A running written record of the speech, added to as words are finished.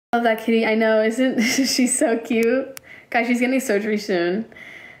Love that kitty. I know, isn't she so cute? Guys, she's getting surgery soon.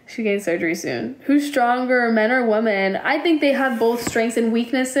 She's getting surgery soon. Who's stronger, men or women? I think they have both strengths and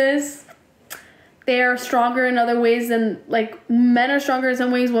weaknesses. They are stronger in other ways than, like, men are stronger in some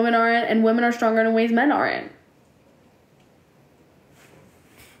ways women aren't, and women are stronger in ways men aren't.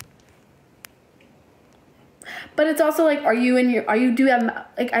 But it's also like, do you have,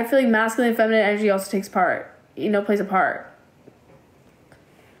 like, I feel like masculine and feminine energy also takes part, you know, plays a part.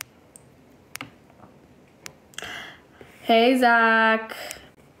 Hey, Zach.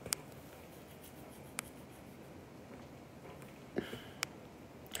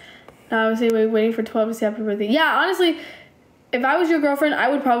 I was waiting for 12 to say happy birthday. Yeah, honestly, if I was your girlfriend, I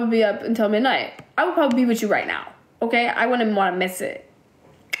would probably be up until midnight. I would probably be with you right now, okay? I wouldn't want to miss it.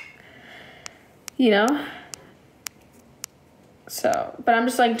 You know? So, but I'm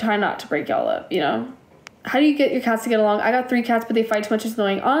just, like, trying not to break y'all up, you know? How do you get your cats to get along? I got 3 cats, but they fight too much. It's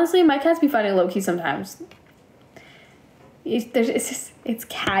annoying. Honestly, my cats be fighting low-key sometimes. It's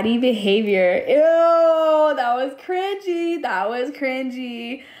catty behavior. Ew, that was cringy. That was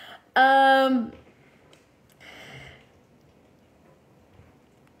cringy.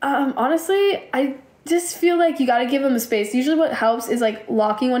 Honestly, I just feel like you gotta give them a space. Usually what helps is, like,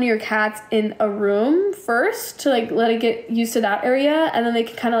 locking one of your cats in a room first to, like, let it get used to that area, and then they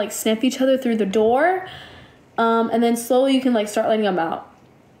can kind of, like, sniff each other through the door, and then slowly you can, like, start letting them out.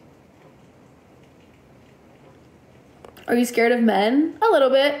 Are you scared of men? A little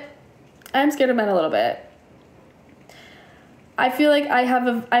bit. I'm scared of men a little bit. I feel like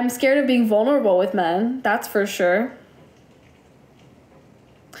I'm scared of being vulnerable with men. That's for sure.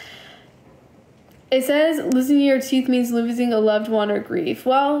 It says losing your teeth means losing a loved one or grief.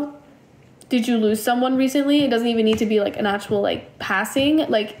 Well, did you lose someone recently? It doesn't even need to be, like, an actual, like, passing.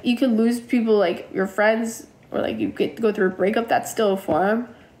 Like, you could lose people, like, your friends, or, like, you go through a breakup. That's still a form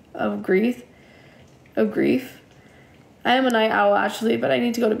of grief. I am a night owl, actually, but I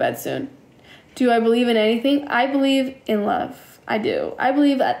need to go to bed soon. Do I believe in anything? I believe in love. I do. I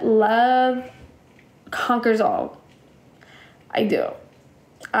believe that love conquers all. I do.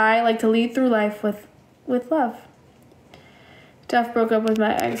 I like to lead through life with love. Jeff broke up with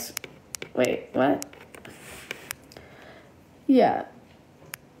my ex. Wait, what? Yeah.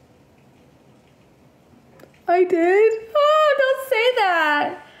 I did? Oh, don't say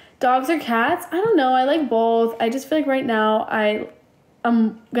that. Dogs or cats? I don't know. I like both. I just feel like right now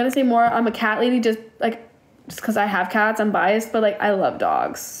I'm gonna say more. I'm a cat lady just because I have cats. I'm biased, but, like, I love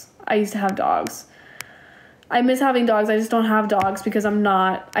dogs. I used to have dogs. I miss having dogs. I just don't have dogs because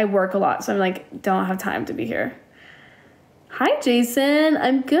I work a lot, so I'm, like, don't have time to be here. Hi, Jason.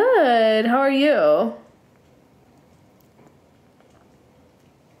 I'm good. How are you?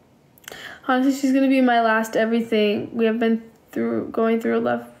 Honestly, she's gonna be my last everything. We have been going through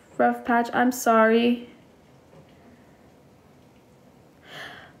a rough patch. I'm sorry.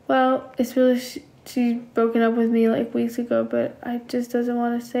 Well, it's really she's broken up with me, like, weeks ago, but I just doesn't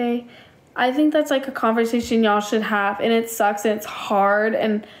want to say. I think that's, like, a conversation y'all should have, and it sucks and it's hard,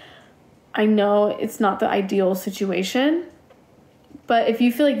 and I know it's not the ideal situation, but if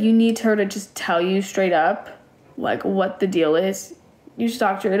you feel like you need her to just tell you straight up, like, what the deal is, you should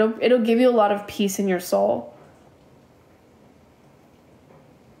talk to her. It'll give you a lot of peace in your soul.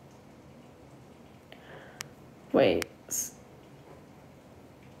 Wait.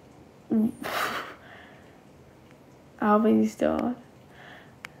 Alvin, you still on?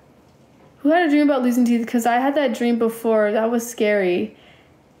 Who had a dream about losing teeth? Because I had that dream before. That was scary.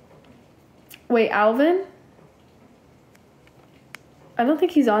 Wait, Alvin? I don't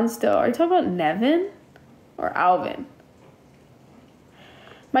think he's on still. Are you talking about Nevin or Alvin?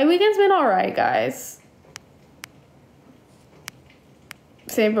 My weekend's been alright, guys.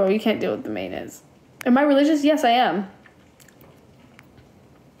 Same, bro. You can't deal with the maintenance. Am I religious? Yes, I am.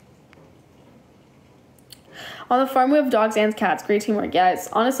 On the farm, we have dogs and cats. Great teamwork. Yeah, it's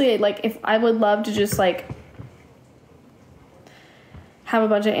honestly, like, if I would love to just, like, have a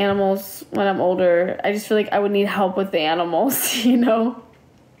bunch of animals when I'm older. I just feel like I would need help with the animals, you know?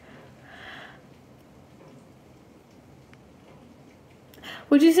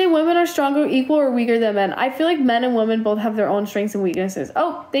 Would you say women are stronger, equal, or weaker than men? I feel like men and women both have their own strengths and weaknesses.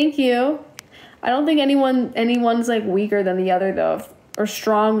 Oh, thank you. I don't think anyone's, like, weaker than the other, though, or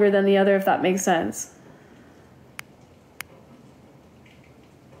stronger than the other, if that makes sense.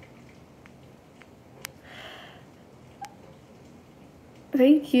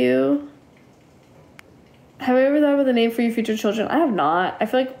 Thank you. Have you ever thought about the name for your future children? I have not. I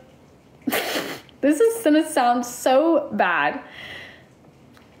feel like this is gonna sound so bad.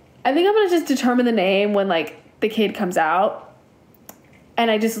 I think I'm gonna just determine the name when, like, the kid comes out. And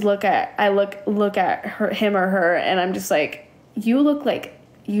I just look at him or her, and I'm just like, you look like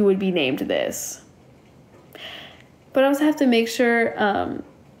you would be named this. But I also have to make sure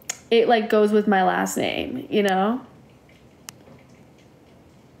it like goes with my last name, you know?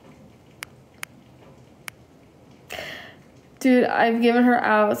 Dude, I've given her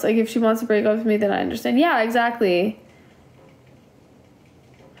outs. Like, if she wants to break up with me, then I understand. Yeah, exactly.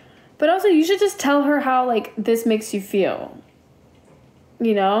 But also, you should just tell her how, like, this makes you feel.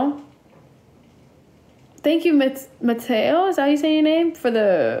 You know? Thank you, Mateo. Is that how you say your name? For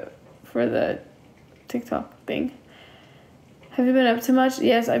the TikTok thing. Have you been up to much?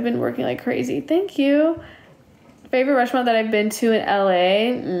 Yes, I've been working like crazy. Thank you. Favorite restaurant that I've been to in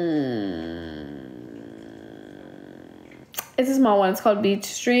LA? It's a small one. It's called Beach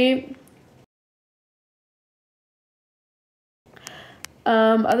Street.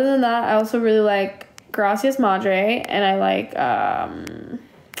 Other than that, I also really like Gracias Madre, and I like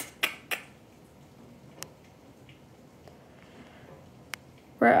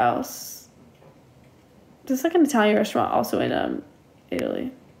where else? There's like an Italian restaurant also in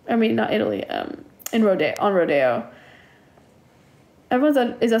Italy. I mean, not Italy. In Rodeo.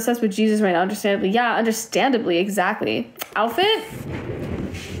 Everyone is obsessed with Jesus right now, understandably. Yeah, understandably, exactly. Outfit?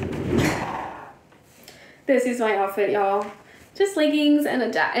 This is my outfit, y'all. Just leggings and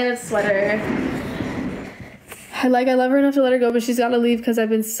a sweater. I love her enough to let her go, but she's got to leave because I've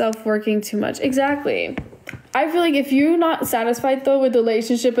been self-working too much. Exactly. I feel like if you're not satisfied, though, with the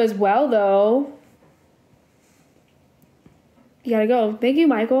relationship as well, though, you gotta go. Thank you,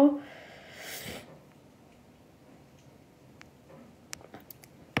 Michael.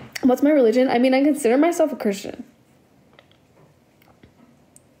 What's my religion? I mean, I consider myself a Christian.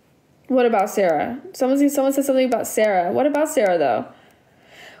 What about Sarah? Someone said something about Sarah. What about Sarah, though?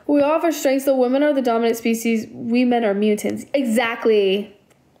 We all have our strengths, though. Women are the dominant species. We men are mutants. Exactly.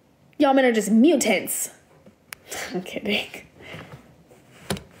 Y'all men are just mutants. I'm kidding.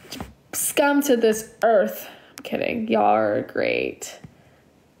 Scum to this earth. I'm kidding. Y'all are great.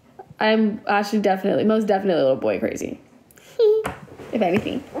 I'm actually most definitely a little boy crazy. If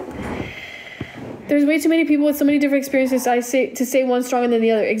anything. There's way too many people with so many different experiences to say one's stronger than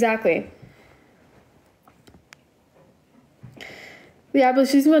the other. Exactly. Yeah, but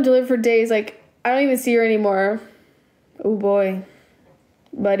she's been delivered for days. Like, I don't even see her anymore. Oh, boy.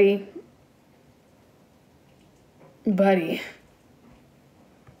 Buddy.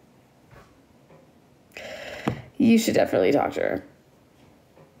 You should definitely talk to her.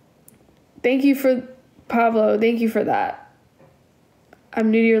 Thank you for Pablo. Thank you for that.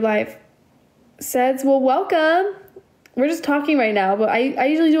 I'm new to your life. Seds, well, welcome. We're just talking right now, but I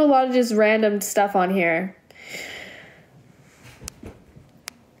usually do a lot of just random stuff on here.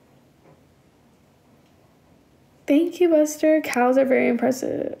 Thank you, Buster. Cows are very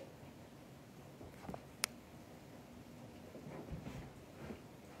impressive.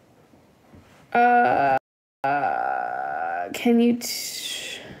 Can you...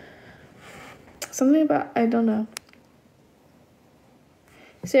 something about... I don't know.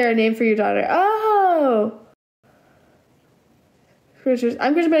 Sarah, name for your daughter. Oh! Christians.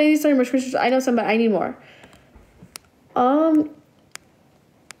 I'm Christian, but I need to study more Christians. I know some, but I need more.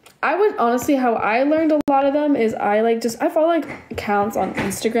 I would honestly, how I learned a lot of them is I follow like accounts on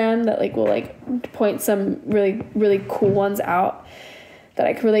Instagram that like will like point some really, really cool ones out that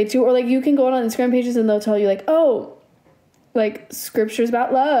I can relate to. Or like you can go on Instagram pages and they'll tell you like, oh, like scriptures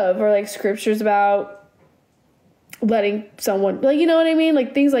about love or like scriptures about letting someone, like, you know what I mean?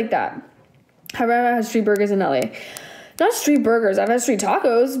 Like things like that. However, I've had street burgers in LA. Not street burgers. I've had street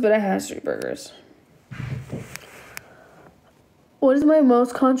tacos, but I had street burgers. What is my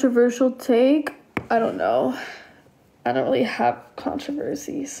most controversial take? I don't know. I don't really have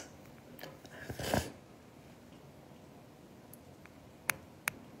controversies.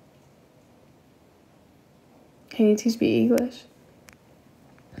 Can you teach me English?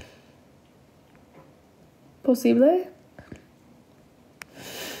 Posible?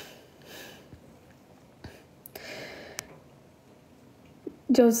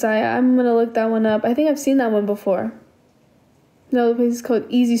 Josiah, I'm gonna look that one up. I think I've seen that one before. No, the place is called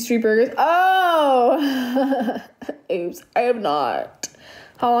Easy Street Burgers. Oh! Oops, I have not.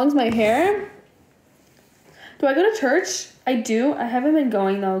 How long's my hair? Do I go to church? I do. I haven't been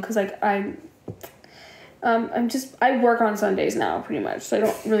going though, because like I work on Sundays now pretty much, so I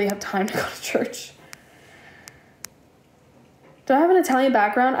don't really have time to go to church. Do I have an Italian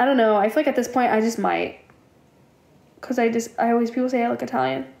background? I don't know. I feel like at this point I just might. Because people say I look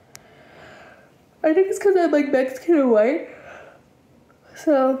Italian. I think it's because I'm like Mexican and white.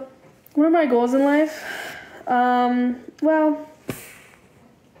 So, what are my goals in life? Well,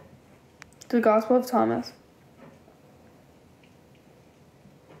 The Gospel of Thomas.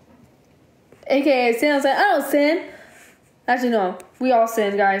 AKA sin. I was like, I don't sin. Actually, no. We all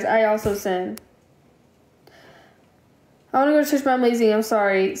sin, guys. I also sin. I want to go to church, but I'm lazy. I'm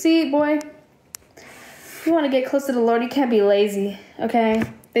sorry. See, boy. If you want to get close to the Lord, you can't be lazy. Okay?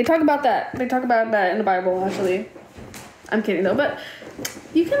 They talk about that. They talk about that in the Bible, actually. I'm kidding, though. But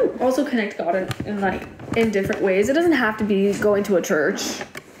you can also connect God in different ways. It doesn't have to be going to a church.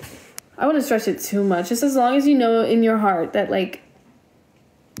 I wouldn't stretch it too much. Just as long as you know in your heart that, like,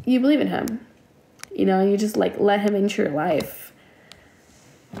 you believe in him. You know, you just, like, let him into your life.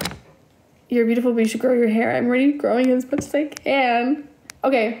 You're beautiful, but you should grow your hair. I'm already growing as much as I can.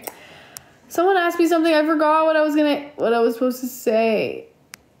 Okay. Someone asked me something. I forgot what I was supposed to say.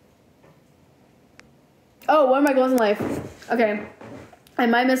 Oh, what are my goals in life? Okay. I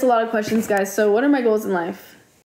might miss a lot of questions, guys. So what are my goals in life?